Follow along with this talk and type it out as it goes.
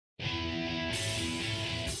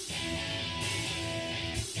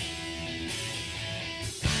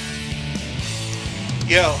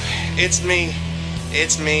Yo, it's me,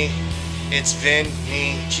 it's Vinny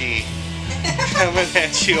G, coming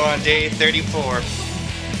at you on day 34,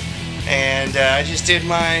 and I just did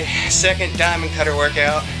my second diamond cutter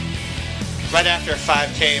workout, right after a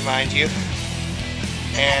 5K, mind you,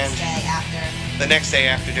 and the next day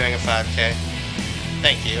after doing a 5K.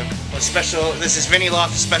 Thank you. This is Vinnyloss,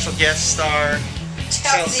 special guest star,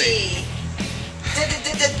 Chelsey.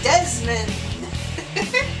 Desmond.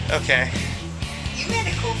 Okay. You made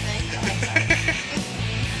a cool thing.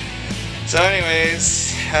 So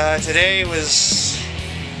anyways, today was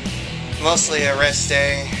mostly a rest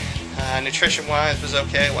day. Nutrition-wise was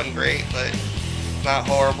okay. It wasn't great, but not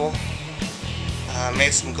horrible.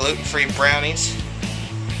 Made some gluten-free brownies.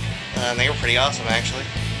 They were pretty awesome, actually.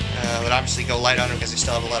 But obviously go light on them because they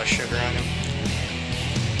still have a lot of sugar on them.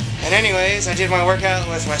 And anyways, I did my workout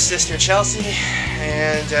with my sister Chelsey,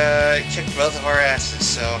 and it kicked both of our asses.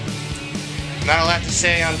 So, not a lot to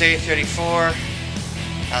say on day 34.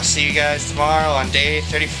 I'll see you guys tomorrow on day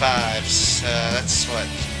 35. That's what,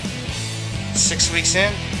 6 weeks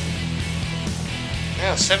in?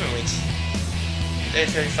 No, 7 weeks. Day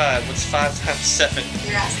 35. What's 5 times 7?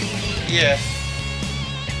 You're asking me? Yeah.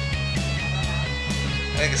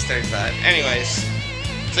 I think it's 35. Anyways.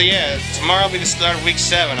 So yeah, tomorrow will be the start of week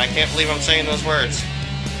 7. I can't believe I'm saying those words.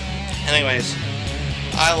 Anyways,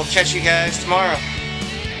 I will catch you guys tomorrow.